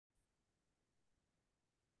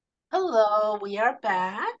Hello, we are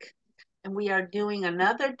back and we are doing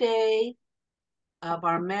another day of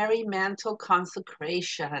our Mary Mantle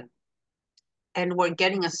consecration. And we're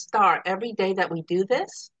getting a star every day that we do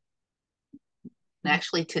this. And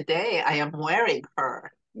actually, today I am wearing her.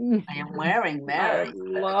 I am wearing I Mary. I got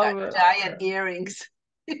love it. giant earrings.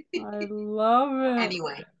 I love it.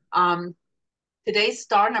 Anyway, today's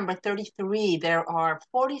star number 33. There are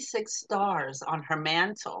 46 stars on her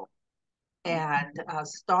mantle. And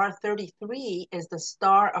star 33 is the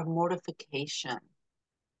star of mortification.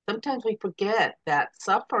 Sometimes we forget that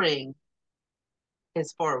suffering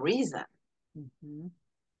is for a reason. Mhm.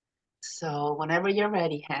 So whenever you're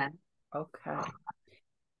ready, Hen. Okay.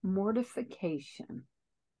 Mortification.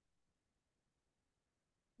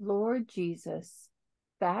 Lord Jesus,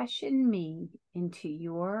 fashion me into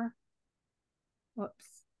your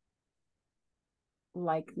whoops,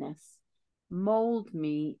 likeness. Mold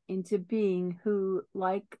me into being who,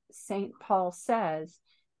 like St. Paul says,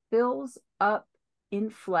 fills up in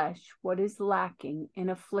flesh what is lacking in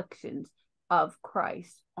afflictions of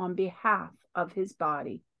Christ on behalf of his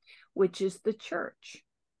body, which is the church.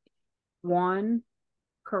 1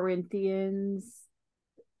 Corinthians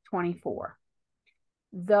 24.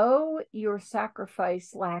 Though your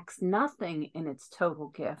sacrifice lacks nothing in its total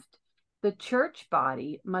gift, the church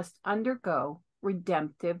body must undergo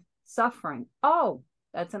redemptive suffering. Oh,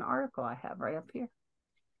 that's an article I have right up here.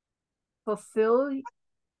 Fulfill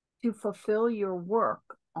your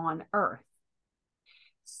work on earth.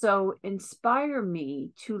 So inspire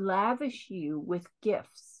me to lavish you with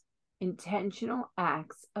gifts, intentional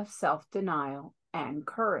acts of self-denial and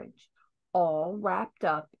courage, all wrapped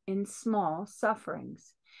up in small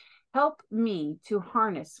sufferings. Help me to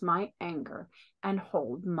harness my anger and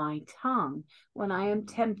hold my tongue when I am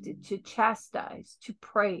tempted to chastise, to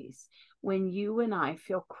praise, when you and I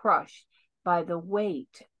feel crushed by the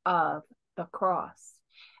weight of the cross,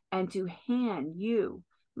 and to hand you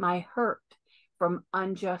my hurt from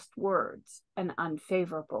unjust words and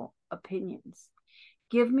unfavorable opinions.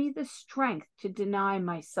 Give me the strength to deny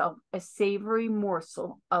myself a savory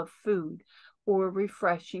morsel of food or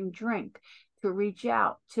refreshing drink, to reach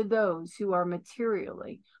out to those who are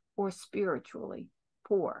materially or spiritually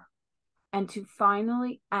poor, and to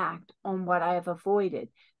finally act on what I have avoided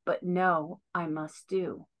but know I must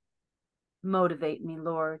do. Motivate me,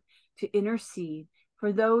 Lord, to intercede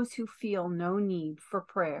for those who feel no need for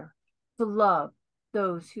prayer, to love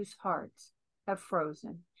those whose hearts have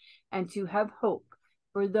frozen, and to have hope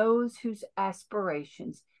for those whose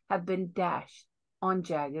aspirations have been dashed on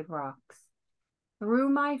jagged rocks. Through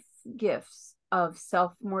my gifts of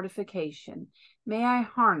self mortification, may I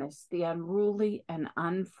harness the unruly and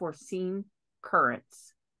unforeseen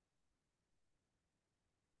currents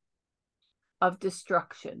of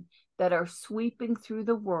destruction that are sweeping through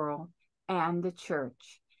the world and the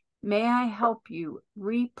church. May I help you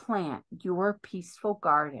replant your peaceful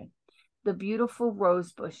garden. The beautiful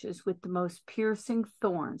rose bushes with the most piercing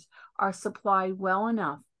thorns are supplied well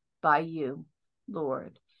enough by you,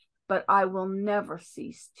 Lord. But I will never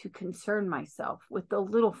cease to concern myself with the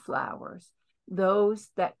little flowers,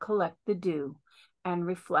 those that collect the dew and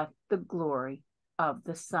reflect the glory of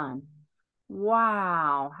the sun.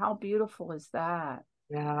 Wow, how beautiful is that?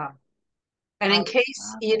 Yeah. And I in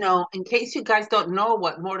case, love it. in case you guys don't know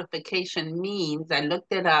what mortification means, I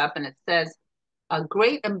looked it up and it says a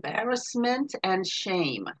great embarrassment and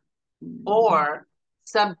shame, Mm-hmm. or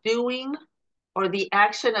subduing, or the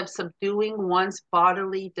action of subduing one's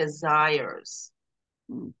bodily desires.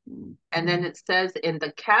 Mm-hmm. And then it says in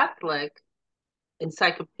the Catholic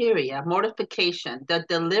Encyclopedia, mortification, the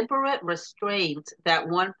deliberate restraint that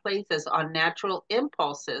one places on natural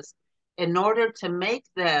impulses in order to make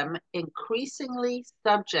them increasingly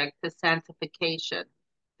subject to sanctification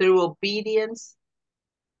through obedience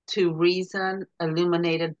to reason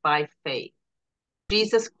illuminated by faith.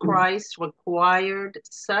 Jesus Christ required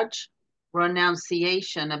such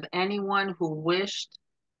renunciation of anyone who wished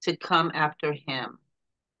to come after him.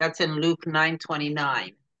 That's in Luke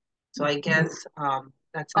 9:29. So I guess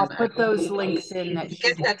that's I'll put those links in I that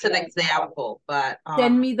guess she that's an example, but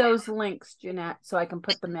send me those links, Jeanette, so I can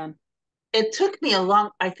put them in. it took me a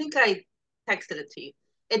long, I think I texted it to you.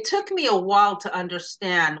 It took me a while to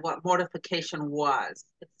understand what mortification was.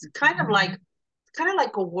 It's kind of like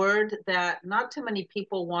a word that not too many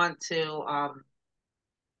people want to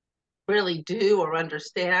really do or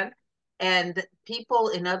understand. And people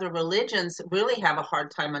in other religions really have a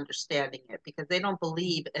hard time understanding it because they don't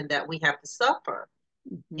believe in that we have to suffer.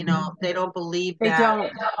 Mm-hmm. They don't believe They that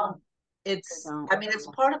don't. They it's, don't. I mean, it's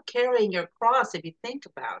part of carrying your cross if you think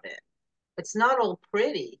about it. It's not all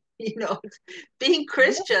pretty. Being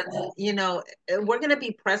Christians, we're going to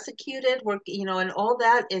be persecuted. And all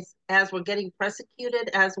that is as we're getting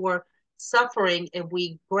persecuted, as we're suffering. If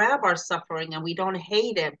we grab our suffering and we don't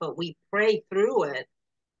hate it, but we pray through it,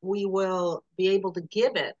 we will be able to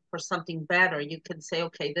give it for something better. You can say,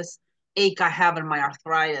 okay, this ache I have in my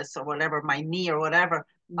arthritis or whatever, my knee or whatever,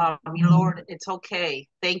 Lord, it's okay.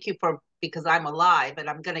 Thank you because I'm alive, and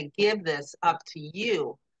I'm going to give this up to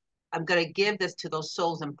you. I'm going to give this to those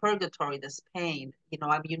souls in purgatory, this pain.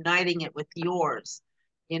 I'm uniting it with yours.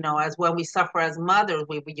 As when we suffer as mothers,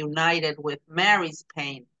 we were united with Mary's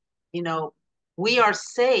pain. We are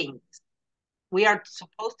saints. We are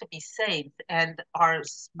supposed to be saints, and our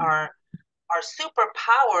superpower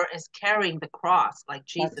is carrying the cross like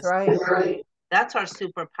Jesus. That's right. That's our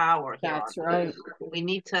superpower here. That's right. We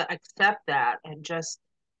need to accept that and just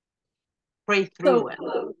pray through it.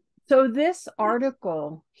 So this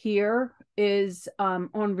article here is on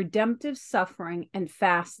redemptive suffering and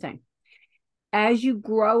fasting. As you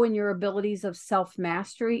grow in your abilities of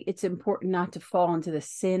self-mastery, it's important not to fall into the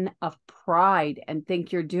sin of pride and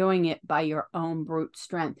think you're doing it by your own brute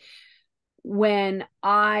strength. When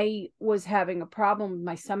I was having a problem with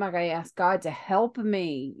my stomach, I asked God to help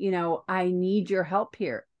me. I need your help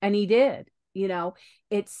here. And he did. We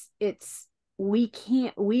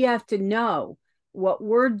have to know what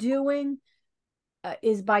we're doing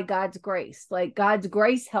is by God's grace. Like God's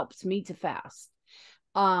grace helps me to fast.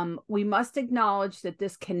 We must acknowledge that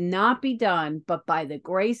this cannot be done but by the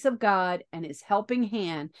grace of God and his helping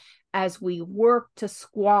hand as we work to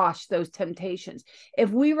squash those temptations. If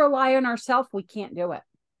we rely on ourselves, we can't do it.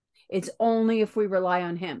 It's only if we rely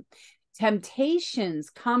on him. Temptations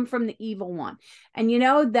come from the evil one. And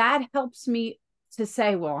that helps me to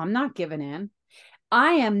say, well, I'm not giving in.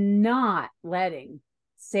 I am not letting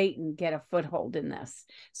Satan get a foothold in this.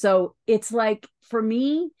 So it's like, for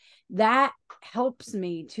me, that helps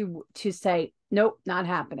me to say, nope, not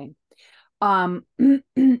happening.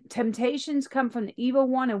 Temptations come from the evil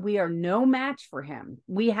one, and we are no match for him.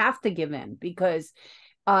 We have to give in because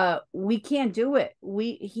we can't do it.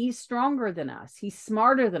 He's stronger than us. He's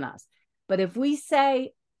smarter than us. But if we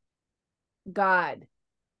say, God,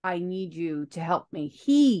 I need you to help me,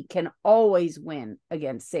 he can always win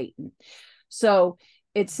against Satan. So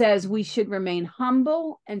it says we should remain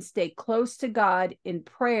humble and stay close to God in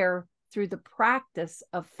prayer through the practice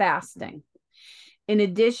of fasting. In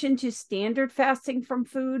addition to standard fasting from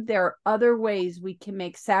food, there are other ways we can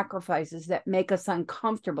make sacrifices that make us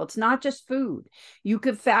uncomfortable. It's not just food. You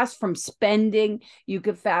could fast from spending. You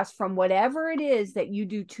could fast from whatever it is that you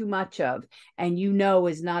do too much of and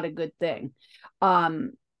is not a good thing.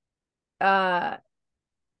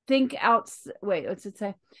 Think out. Wait, what's it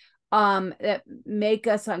say? That make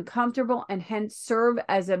us uncomfortable and hence serve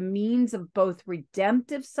as a means of both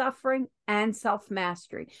redemptive suffering and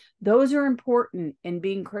self-mastery. Those are important in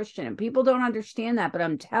being Christian, and people don't understand that, but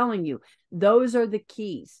I'm telling you, those are the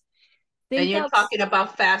keys. And you're talking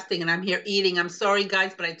about fasting, and I'm here eating. I'm sorry,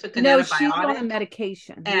 guys, but I took an antibiotic. She's on a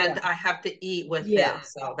medication, and I have to eat with it.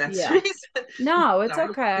 So that's the reason. No, it's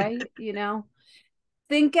okay.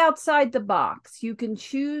 Think outside the box. You can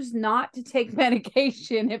choose not to take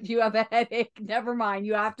medication if you have a headache. Never mind.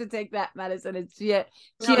 You have to take that medicine. It's she has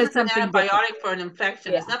an antibiotic for an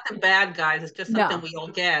infection. It's nothing bad, guys. It's just something we all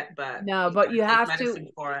get. But but you have to.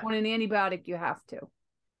 On an antibiotic, you have to.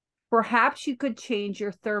 Perhaps you could change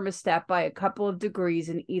your thermostat by a couple of degrees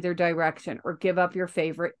in either direction, or give up your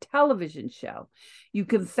favorite television show. You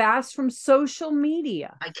can fast from social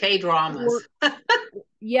media. Like K-dramas.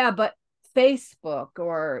 But Facebook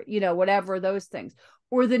or, whatever, those things,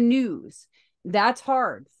 or the news. That's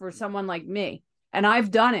hard for someone like me. And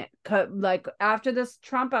I've done it. Like after this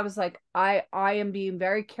Trump, I was like, I am being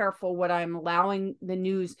very careful what I'm allowing the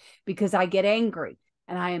news, because I get angry,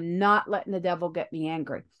 and I am not letting the devil get me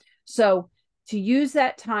angry. So to use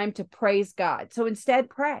that time to praise God. So instead,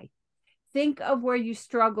 pray. Think of where you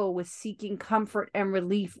struggle with seeking comfort and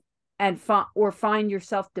relief, and find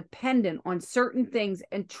yourself dependent on certain things,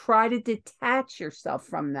 and try to detach yourself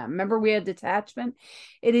from them. Remember, we had detachment.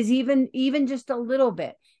 It is even just a little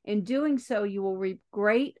bit. In doing so, you will reap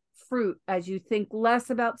great fruit as you think less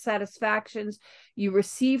about satisfactions you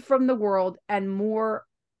receive from the world, and more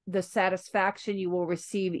the satisfaction you will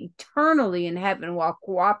receive eternally in heaven while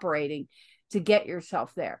cooperating to get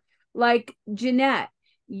yourself there. Like Jeanette,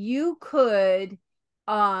 you could,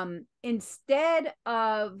 instead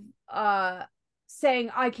of saying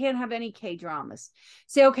I can't have any K-dramas,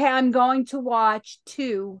 say, okay, I'm going to watch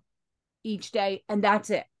 2 each day, and that's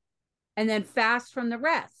it, and then fast from the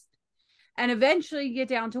rest, and eventually you get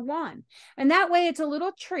down to 1, and that way it's a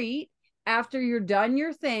little treat, after you're done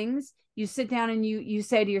your things, you sit down and you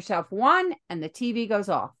say to yourself, one, and the TV goes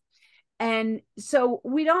off. And so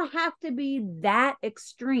we don't have to be that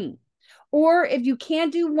extreme. Or if you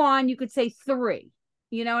can't do one, you could say three.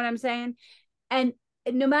 You know what I'm saying? And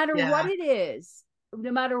no matter what it is,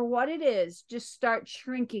 no matter what it is, just start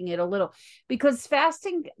shrinking it a little, because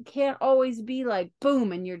fasting can't always be like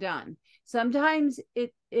boom and you're done. Sometimes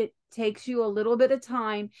it takes you a little bit of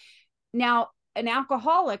time. Now, an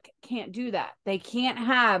alcoholic can't do that. They can't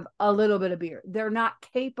have a little bit of beer. They're not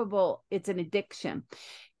capable. It's an addiction.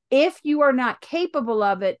 If you are not capable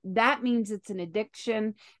of it, that means it's an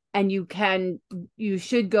addiction, and you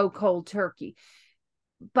should go cold turkey.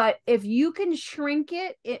 But if you can shrink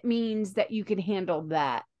it, it means that you can handle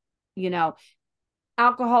that. You know,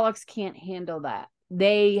 alcoholics can't handle that.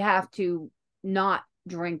 They have to not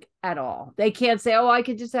drink at all. They can't say, oh, I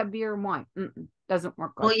could just have beer and wine. Doesn't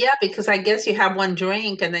work like Well, yeah, because I guess you have one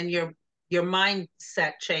drink and then your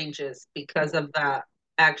mindset changes because of the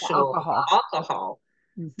actual alcohol.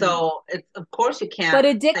 So it's, of course you can't But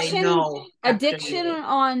say no addiction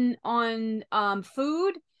on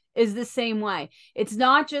food is the same way. It's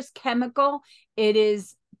not just chemical, it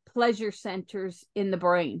is pleasure centers in the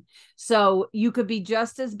brain. So you could be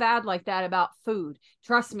just as bad like that about food.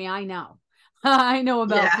 Trust me, I know. I know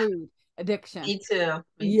about food addiction. Me too.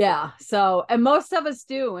 Yeah. So, and most of us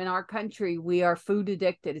do in our country. We are food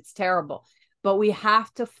addicted. It's terrible, but we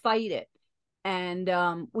have to fight it. And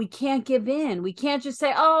we can't give in. We can't just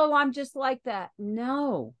say, oh, I'm just like that.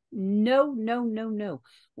 No.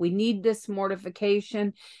 We need this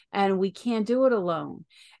mortification, and we can't do it alone.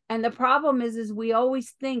 And the problem is we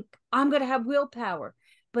always think I'm going to have willpower,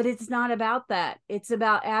 but it's not about that. It's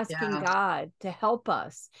about asking God to help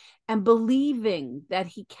us and believing that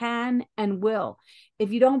he can and will.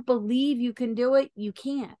 If you don't believe you can do it, you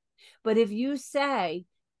can't. But if you say,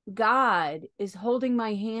 God is holding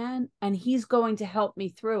my hand and he's going to help me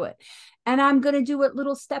through it, and I'm going to do it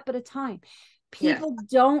little step at a time. People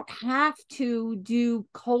don't have to do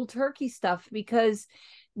cold turkey stuff, because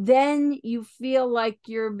then you feel like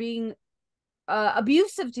you're being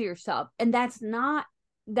abusive to yourself, and that's not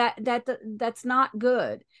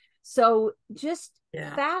good. So just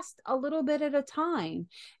fast a little bit at a time,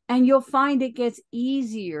 and you'll find it gets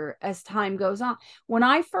easier as time goes on. When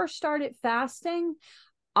I first started fasting,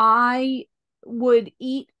 I would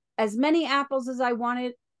eat as many apples as I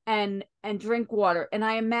wanted and drink water. And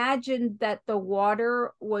I imagined that the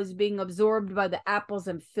water was being absorbed by the apples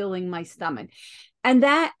and filling my stomach. And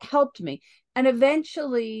that helped me. And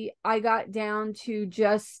eventually I got down to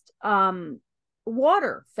just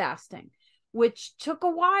water fasting, which took a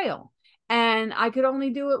while. And I could only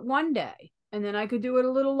do it one day, and then I could do it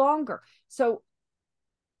a little longer. So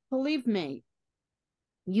believe me,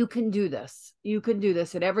 you can do this. You can do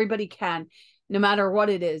this, and everybody can, no matter what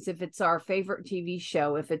it is. If it's our favorite TV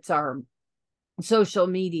show, if it's our social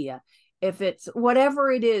media, if it's whatever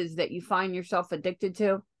it is that you find yourself addicted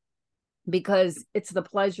to, because it's the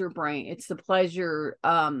pleasure brain. It's the pleasure,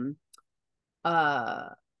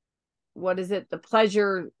 what is it? The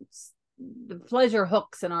pleasure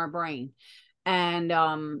hooks in our brain. And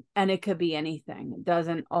it could be anything. It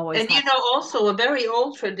doesn't always. And also a very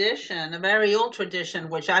old tradition,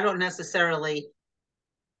 which I don't necessarily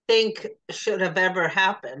think should have ever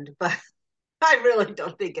happened, but I really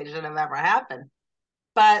don't think it should have ever happened.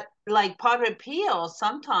 But like Padre Pio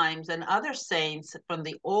sometimes, and other saints from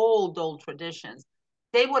the old traditions,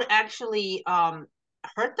 they would actually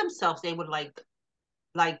hurt themselves. They would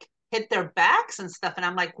like hit their backs and stuff. And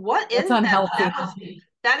I'm like, what is that?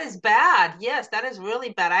 That is bad. Yes, that is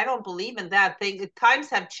really bad. I don't believe in that thing. Times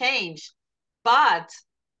have changed, but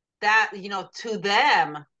that,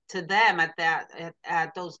 to them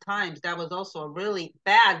at those times, that was also a really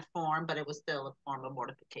bad form, but it was still a form of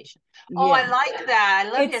mortification. Oh, I like that.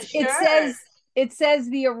 I love your shirt. It says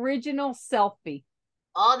the original selfie.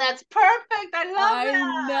 Oh, that's perfect. I love that.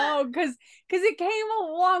 I know, because it came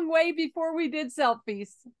a long way before we did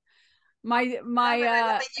selfies. You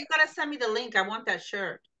gotta send me the link. I want that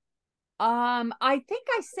shirt. I think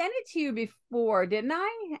I sent it to you before, didn't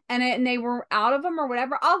I? And they were out of them or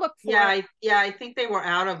whatever. I'll look for it. I think they were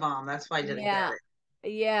out of them. That's why I didn't get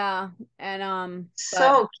it. Yeah. And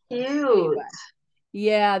so cute. Anyway.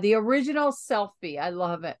 Yeah, the original selfie. I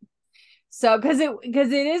love it. So because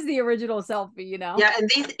it is the original selfie, Yeah, and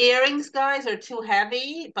these earrings, guys, are too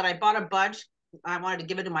heavy, but I bought a bunch. I wanted to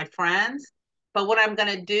give it to my friends. But what I'm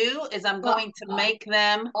going to do is I'm going to make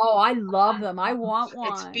them. Oh, I love them. I want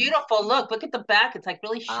one. It's beautiful. Look at the back. It's like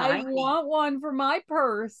really shiny. I want one for my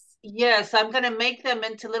purse. Yes, I'm going to make them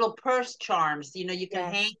into little purse charms. You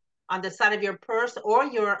can hang on the side of your purse or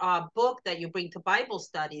your book that you bring to Bible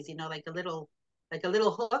studies, you know, like a little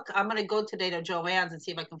hook. I'm going to go today to Joann's and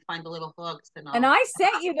see if I can find the little hooks. And I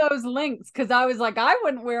sent you those links because I was like, I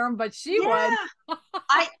wouldn't wear them, but she would.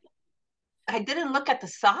 I didn't look at the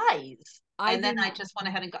size. And then I just went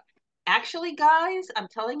ahead and got. Actually, guys, I'm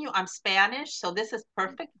telling you, I'm Spanish, so this is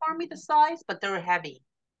perfect for me, the size, but they're heavy.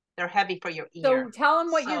 They're heavy for your ear. So tell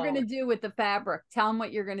them what you're going to do with the fabric. Tell them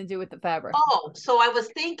what you're going to do with the fabric. Oh, so I was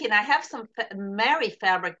thinking, I have some Mary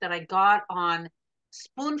fabric that I got on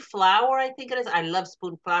Spoon Flower, I think it is. I love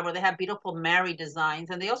Spoon Flower. They have beautiful Mary designs,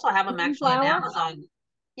 and they also have them actually on Amazon.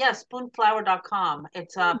 Yeah, spoonflower.com.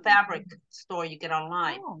 It's a fabric store you get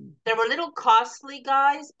online. Oh. They're a little costly,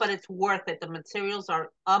 guys, but it's worth it. The materials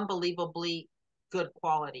are unbelievably good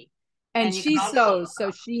quality. And she sews,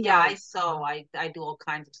 so she knows. I sew. I do all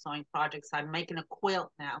kinds of sewing projects. I'm making a quilt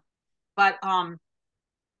now. But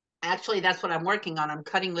actually that's what I'm working on. I'm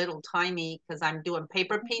cutting little tiny because I'm doing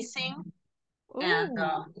paper piecing. Ooh. And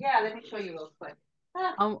yeah, let me show you real quick.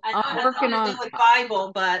 I'm working on with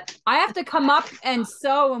Bible, but I have to come up and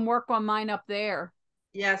sew and work on mine up there.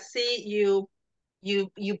 Yeah, see, you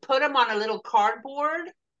put them on a little cardboard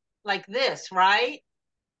like this, right?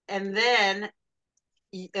 And then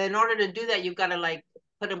in order to do that, you've got to like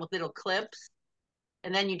put them with little clips,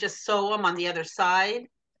 and then you just sew them on the other side,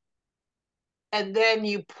 and then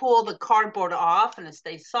you pull the cardboard off and it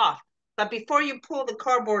stays soft. But before you pull the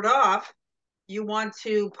cardboard off, you want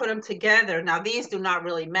to put them together. Now, these do not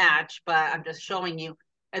really match, but I'm just showing you.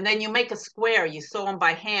 And then you make a square. You sew them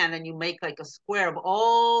by hand, and you make like a square of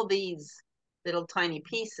all these little tiny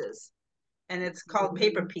pieces. And it's called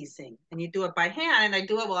paper piecing. And you do it by hand, and I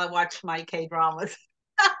do it while I watch my K-dramas.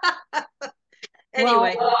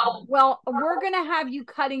 Anyway. Well, we're going to have you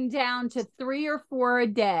cutting down to 3 or 4 a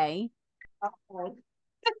day. Okay.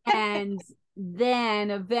 And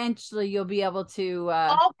then eventually you'll be able to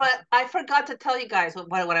oh, but I forgot to tell you guys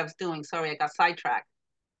what I was doing. Sorry, I got sidetracked.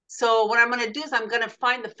 So what I'm going to do is I'm going to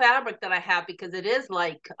find the fabric that I have, because it is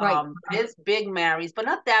like it is big Marys, but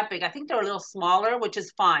not that big. I think they're a little smaller, which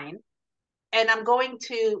is fine. And I'm going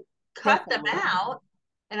to cut them out,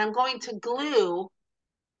 and I'm going to glue.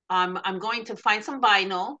 I'm going to find some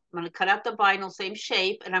vinyl. I'm going to cut out the vinyl, same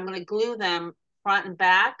shape, and I'm going to glue them front and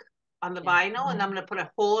back on the vinyl, and I'm going to put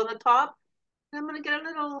a hole in the top. I'm gonna get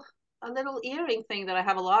a little earring thing that I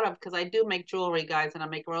have a lot of, because I do make jewelry, guys, and I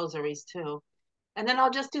make rosaries too. And then I'll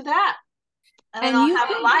just do that, and then I'll have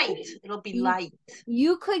it light. It'll be light.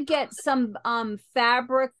 You could get some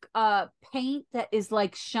fabric paint that is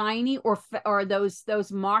like shiny, or those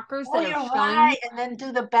markers that are shiny. Right. And then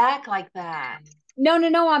do the back like that.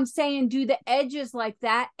 No. I'm saying do the edges like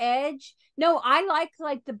that edge. No, I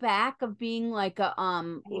like the back of being like a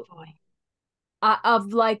Hey boy.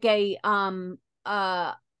 Of like a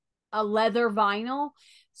leather vinyl.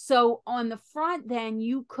 So on the front, then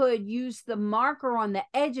you could use the marker on the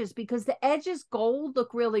edges, because the edges gold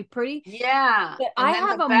look really pretty. Yeah. But I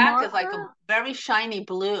have a marker. Is like a very shiny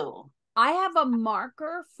blue. I have a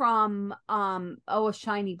marker from a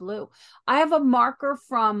shiny blue. I have a marker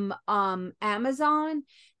from Amazon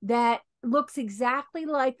that looks exactly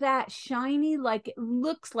like that, shiny, like it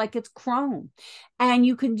looks like it's chrome. And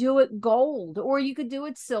you can do it gold, or you could do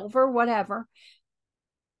it silver, whatever.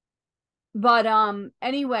 But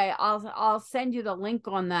anyway, I'll send you the link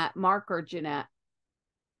on that marker, Jeanette.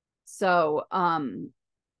 So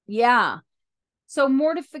yeah. So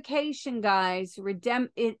mortification, guys,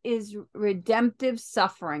 it is redemptive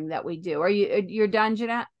suffering that we do. You're done,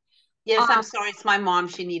 Jeanette? Yes, I'm sorry. It's my mom.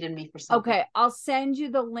 She needed me for something. Okay, I'll send you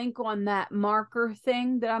the link on that marker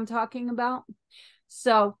thing that I'm talking about.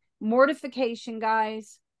 So mortification,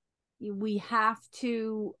 guys, we have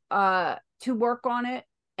to work on it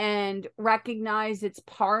and recognize it's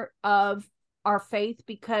part of our faith,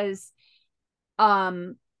 because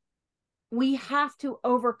we have to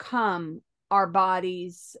overcome our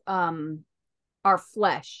bodies, our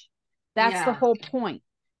flesh. That's the whole point.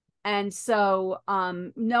 And so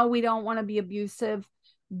no, we don't want to be abusive,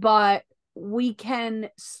 but we can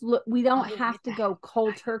we don't have to go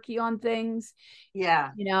cold turkey on things.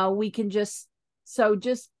 Yeah, you know, we can just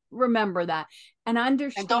remember that and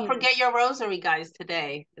understand. And don't forget your rosary, guys,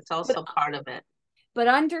 today. It's also part of it. But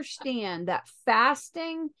understand that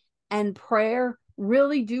fasting and prayer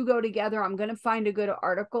really do go together. I'm going to find a good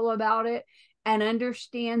article about it, and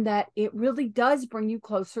understand that it really does bring you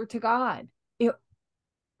closer to God.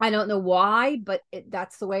 I don't know why, but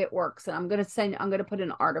that's the way it works. And I'm going to put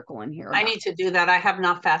an article in here. I need to do that. I have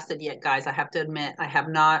not fasted yet, guys. I have to admit, I have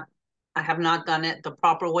not done it the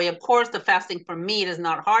proper way. Of course, the fasting for meat is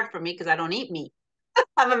not hard for me, because I don't eat meat.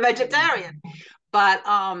 I'm a vegetarian. But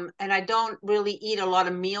and I don't really eat a lot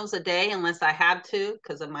of meals a day unless I have to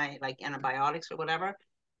because of my like antibiotics or whatever.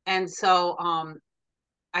 And so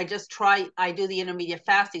I just try, I do the intermediate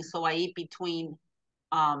fasting, so I eat between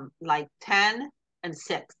like 10 and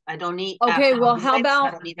 6. I don't eat Okay, after well, 6, I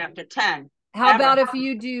don't eat after 10. how Ever. about if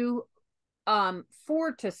you do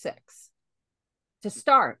 4 to 6 to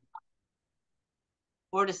start?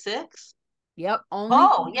 4 to 6? Yep, only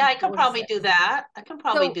Oh, yeah, I can 4 to probably 6. do that. I can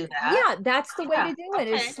probably So do that. yeah, that's the way Yeah, to do it,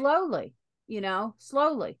 is okay. slowly,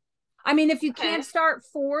 slowly. I mean, if you Okay. can't start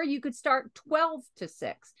 4, you could start 12 to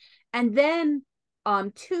 6 and then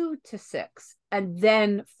 2 to 6 and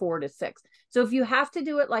then 4 to 6. So if you have to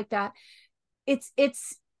do it like that, it's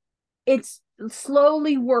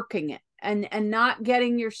slowly working it and not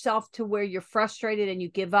getting yourself to where you're frustrated and you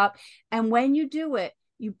give up. And when you do it,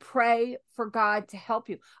 you pray for God to help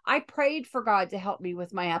you. I prayed for God to help me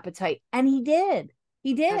with my appetite, and he did.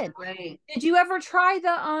 He did. That's great. Did you ever try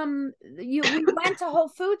we went to Whole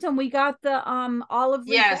Foods and we got the olive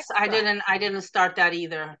leaf Yes, extract. I didn't start that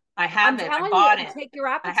either. I I'm have it. I telling you, bought it'll it. take your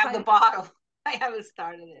I have the appetite. bottle. I haven't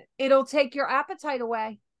started it. It'll take your appetite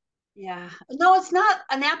away. Yeah. No, it's not,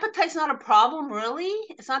 an appetite's not a problem, really.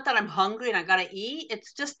 It's not that I'm hungry and I gotta eat.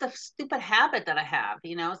 It's just the stupid habit that I have.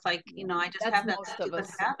 It's like, I just That's have that most of stupid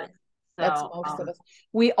us. habit. That's So, most of us.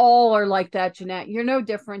 We all are like that, Jeanette. You're no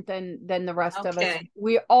different than the rest of us. okay.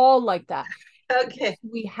 We all like that. Okay.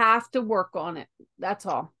 We have to work on it. That's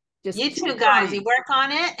all. Just You keep two guys, you trying. work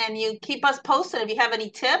on it and you keep us posted. If you have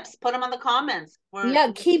any tips, put them on the comments.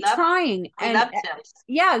 Yeah, keep trying. We And love tips.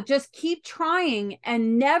 yeah, just keep trying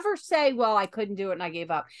and never say, well, I couldn't do it and I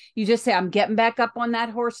gave up. You just say, I'm getting back up on that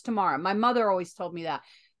horse tomorrow. My mother always told me that.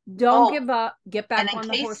 Don't give up. Get back And on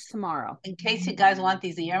the horse tomorrow. in case you guys want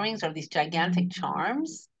these earrings or these gigantic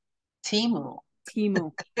charms, Timu.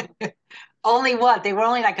 Timu. Only what? They were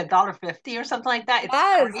only like $1.50 or something like that. It's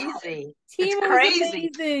Yes. crazy. It's Timu is crazy.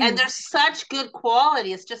 And amazing. they're such good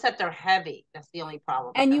quality. It's just that they're heavy. That's the only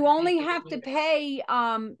problem. And you only have to pay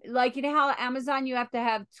like how Amazon you have to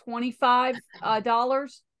have $25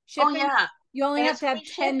 shipping. Oh yeah. You only And have it's to have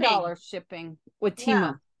free $10 shipping with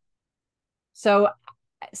Yeah. Timu. So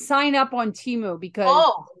sign up on Timu because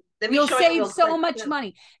you'll save so much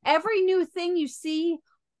money. Every new thing you see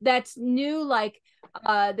that's new, like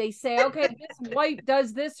they say, okay, this wipe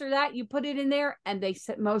does this or that, you put it in there, and they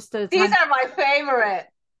said most of the time. These are my favorite.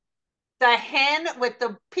 The hen with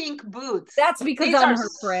the pink boots. That's because I'm her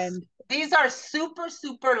friend. These are super,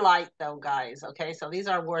 super light though, guys. Okay, so these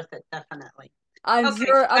are worth it, definitely. I'm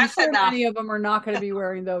sure many of them are not going to be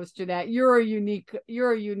wearing those, Jeanette. You're a unique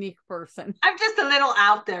person. I'm just a little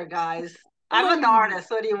out there, guys. I'm an artist.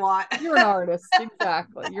 What do you want? You're an artist.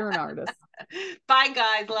 Exactly. You're an artist. Bye,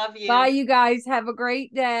 guys. Love you. Bye, you guys. Have a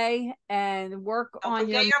great day and work on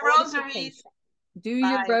your rosaries. Do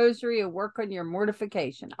your rosary and work on your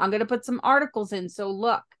mortification. I'm going to put some articles in, so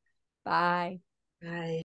look. Bye. Bye.